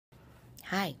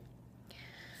Hi.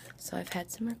 So I've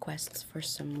had some requests for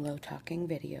some low talking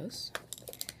videos.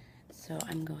 So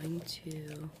I'm going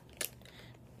to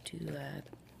do a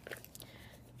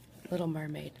Little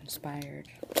Mermaid inspired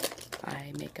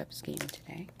eye makeup scheme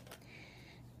today.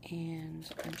 And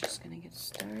I'm just going to get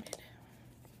started.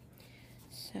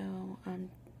 So when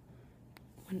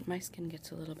my skin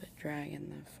gets a little bit dry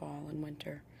in the fall and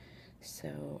winter,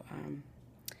 so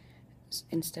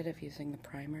instead of using the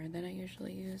primer that I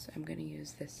usually use, I'm going to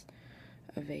use this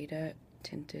Aveda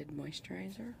tinted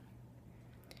moisturizer.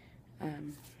 I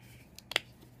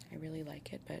really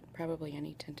like it, but probably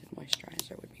any tinted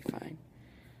moisturizer would be fine.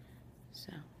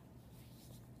 So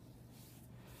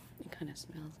it kind of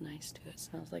smells nice too. It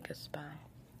smells like a spa. I'll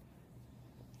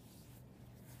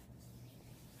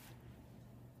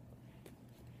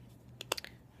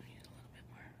use a little bit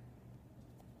more.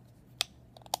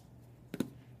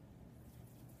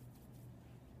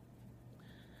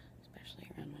 Especially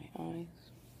around my eyes,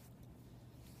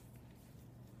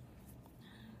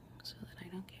 so that I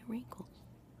don't get wrinkles.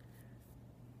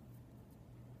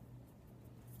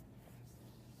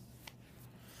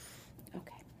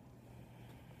 Okay.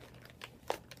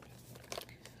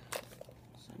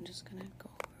 So I'm just gonna go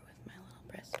over with my little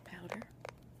pressed powder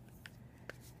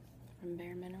from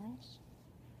Bare Minerals.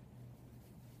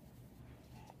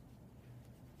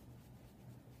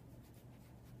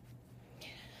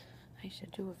 I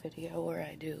should do a video where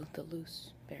I do the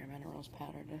loose Bare Minerals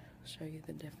powder to show you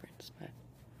the difference, but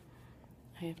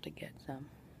I have to get some.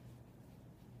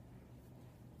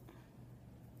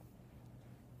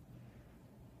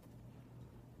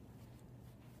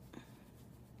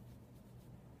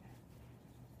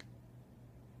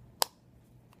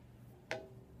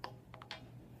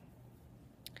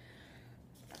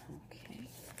 Okay.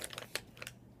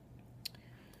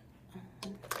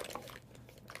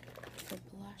 For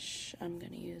blush, I'm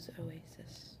going to use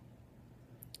Oasis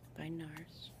by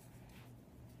NARS.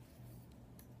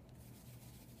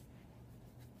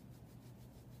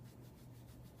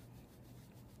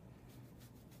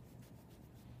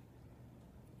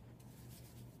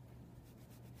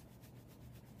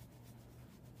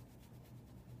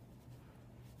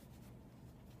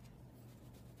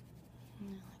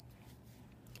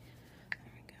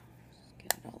 There we go. Just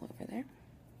get it all over there.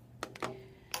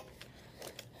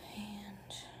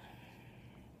 And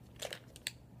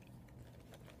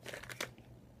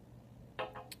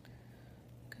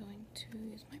going to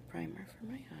use my primer for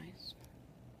my eyes.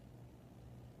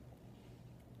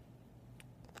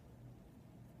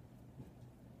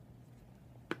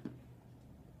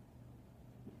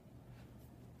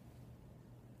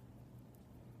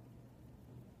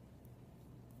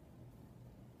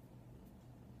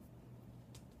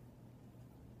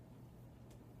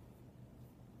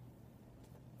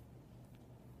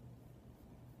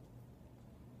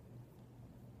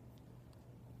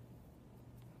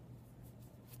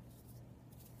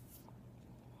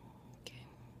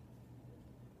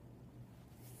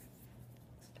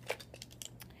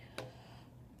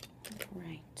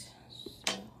 Right,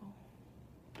 so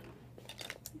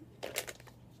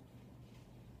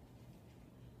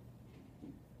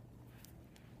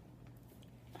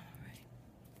alright,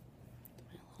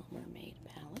 my Little Mermaid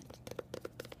palette.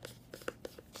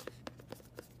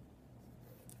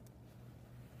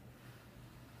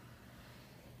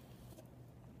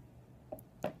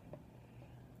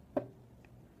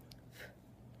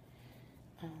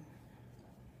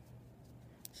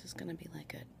 This is going to be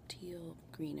like a teal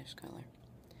greenish color.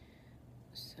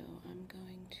 So I'm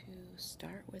going to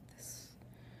start with this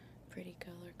pretty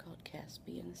color called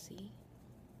Caspian Sea.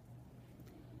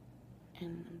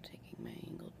 And I'm taking my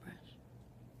angled brush.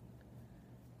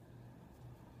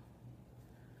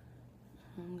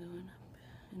 I'm going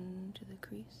up into the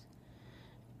crease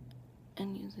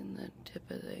and using the tip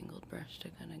of the angled brush to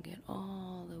kind of get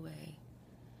all the way.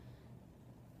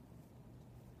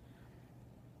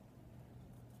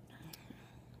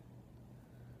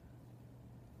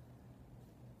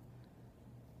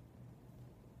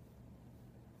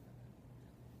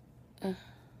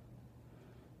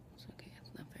 It's okay,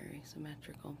 it's not very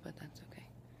symmetrical, but that's okay.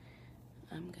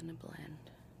 I'm gonna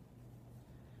blend.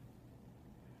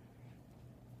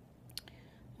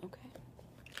 Okay.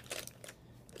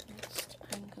 Next,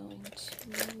 I'm going to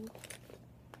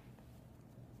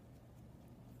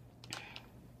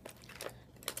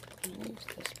use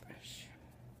this brush.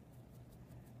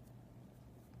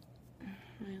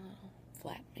 My little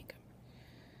flat makeup.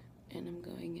 And I'm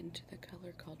going into the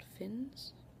color called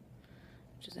Fins,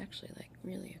 which is actually like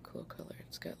really a cool color.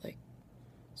 It's got like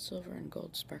silver and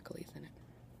gold sparklies in it.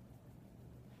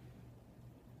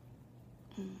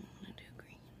 I'm gonna do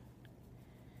green.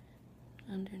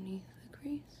 underneath the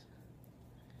crease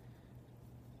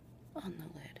on the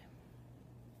lid.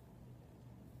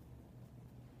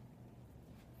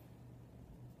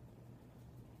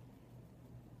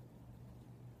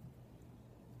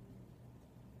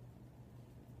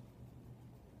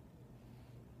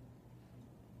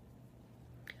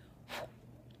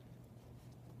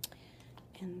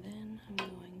 And then I'm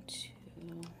going to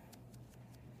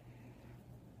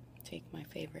take my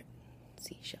favorite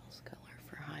seashells color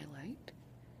for highlight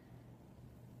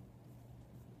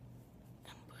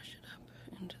and push it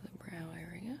up into the brow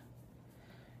area.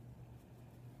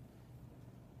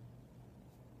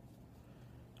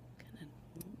 Kind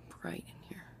of bright in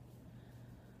here.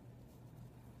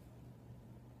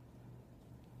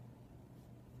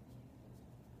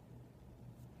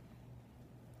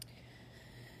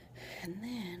 And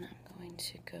then I'm going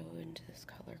to go into this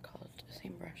color called,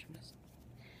 same brush, I'm just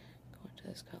going to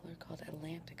this color called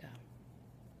Atlantica.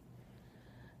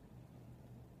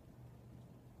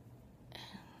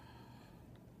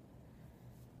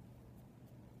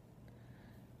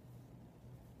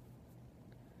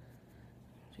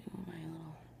 Do my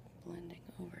little blending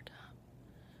over top.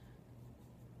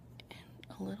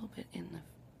 And a little bit in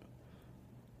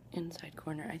the inside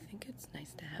corner. I think it's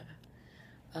nice to have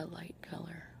a light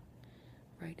color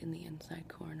right in the inside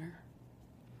corner.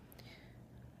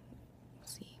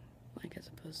 See, like as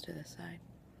opposed to the side,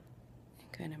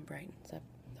 it kind of brightens up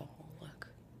the whole look.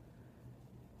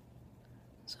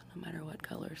 So no matter what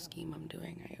color scheme I'm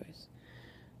doing, I always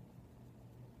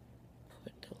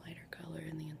put the lighter color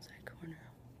in the inside corner.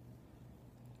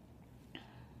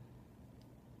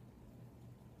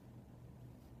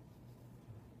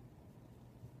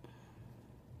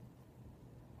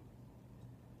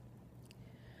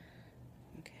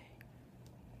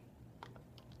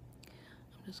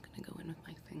 I'm just going to go in with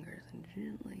my fingers and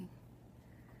gently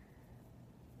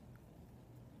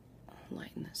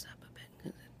lighten this up a bit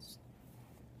because it's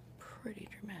pretty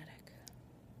dramatic.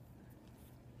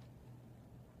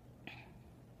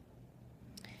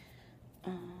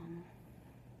 I'm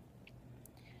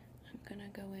going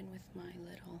to go in with my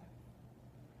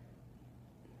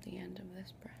the end of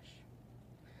this brush.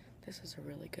 This is a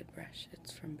really good brush.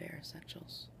 It's from Bare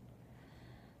Essentials.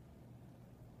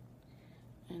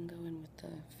 And go in with the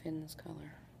fins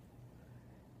color.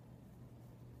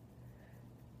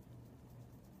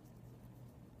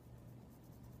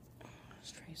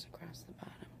 Just trace across the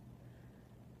bottom.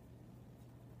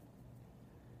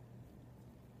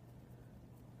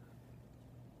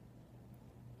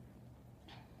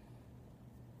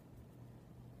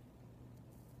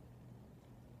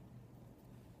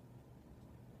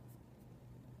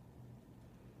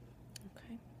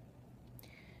 Okay.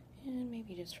 And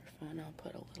maybe just for fun, I'll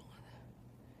put a little of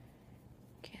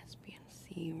the Caspian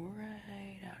Sea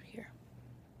right out here.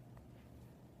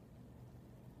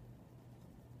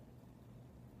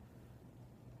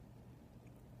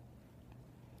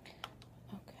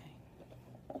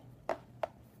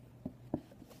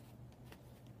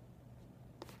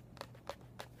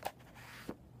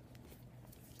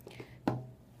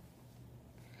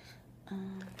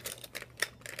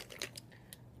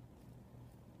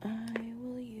 I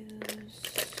will use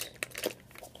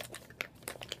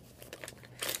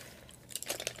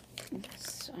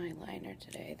this eyeliner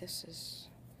today.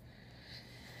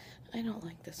 I don't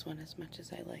like this one as much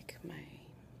as I like my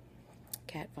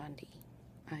Kat Von D.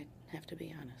 I have to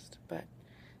be honest, but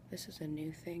this is a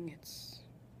new thing. It's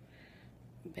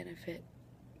Benefit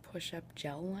Push-Up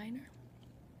Gel Liner.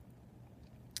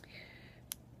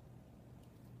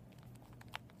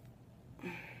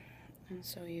 And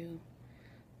so you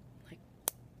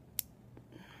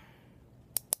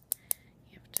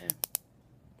have to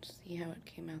see how it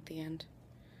came out the end.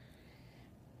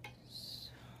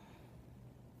 So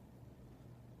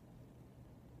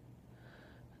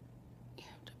you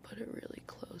have to put it really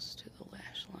close to the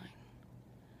lash line.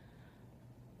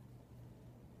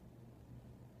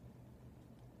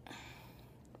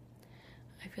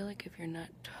 I feel like if you're not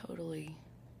totally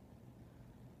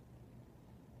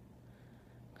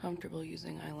comfortable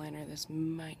using eyeliner, this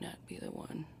might not be the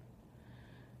one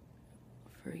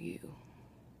for you.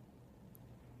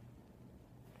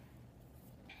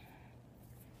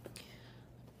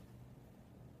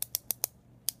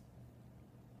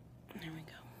 There we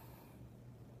go.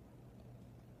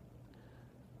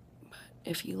 But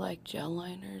if you like gel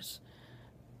liners,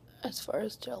 as far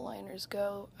as gel liners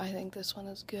go, I think this one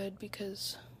is good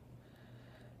because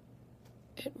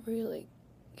it really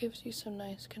gives you some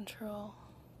nice control.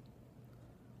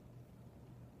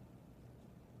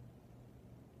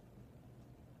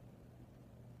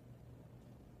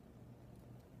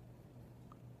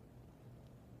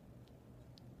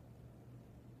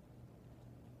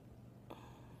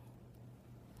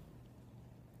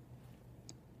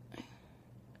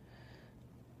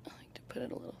 put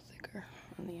it a little thicker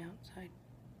on the outside.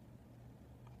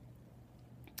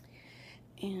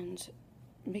 And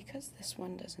because this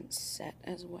one doesn't set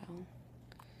as well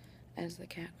as the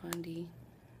Kat Von D,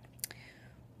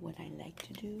 what I like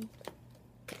to do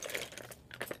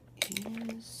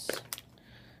is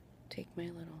take my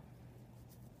little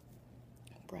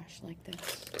brush like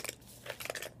this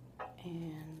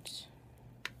and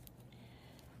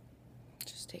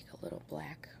just take a little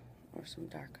black or some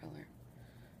dark color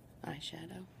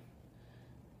eyeshadow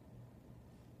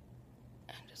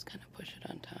and just kind of push it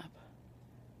on top.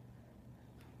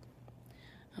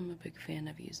 I'm a big fan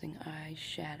of using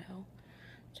eyeshadow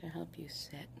to help you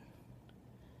set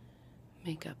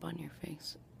makeup on your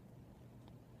face.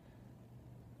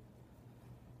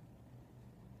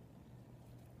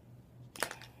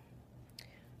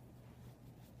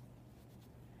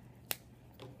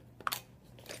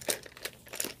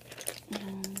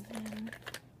 And then,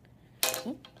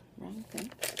 oh, wrong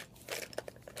thing.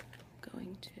 I'm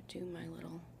going to do my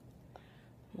little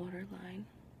waterline.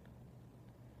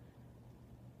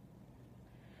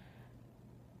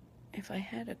 If I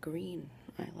had a green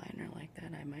eyeliner like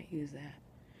that, I might use that,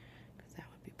 because that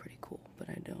would be pretty cool, but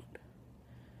I don't.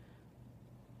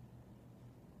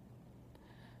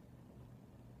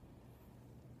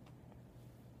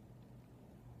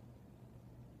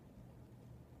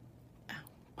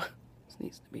 Ow. This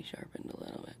needs to be sharpened a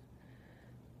little bit.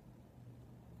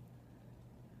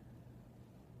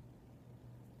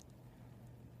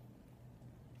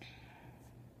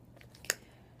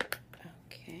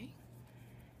 Okay.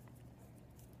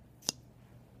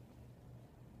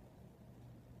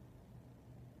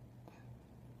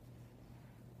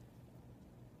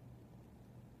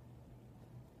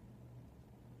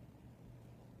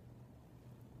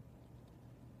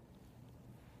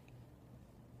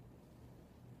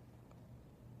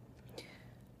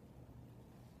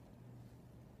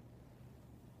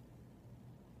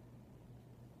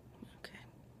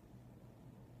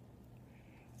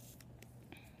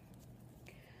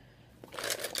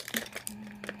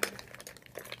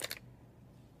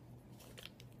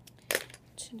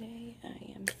 Today I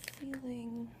am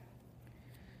feeling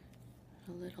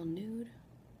a little nude.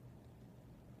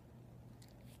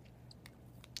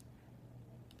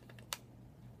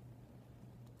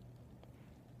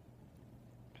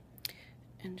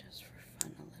 And just for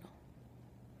fun, a little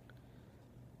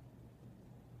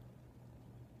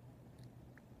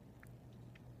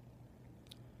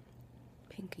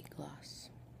pinky gloss.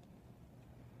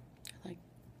 I like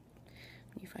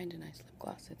when you find a nice lip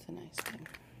gloss, it's a nice thing.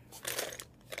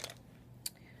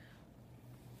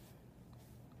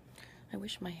 I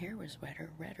wish my hair was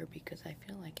redder because I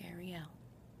feel like Ariel.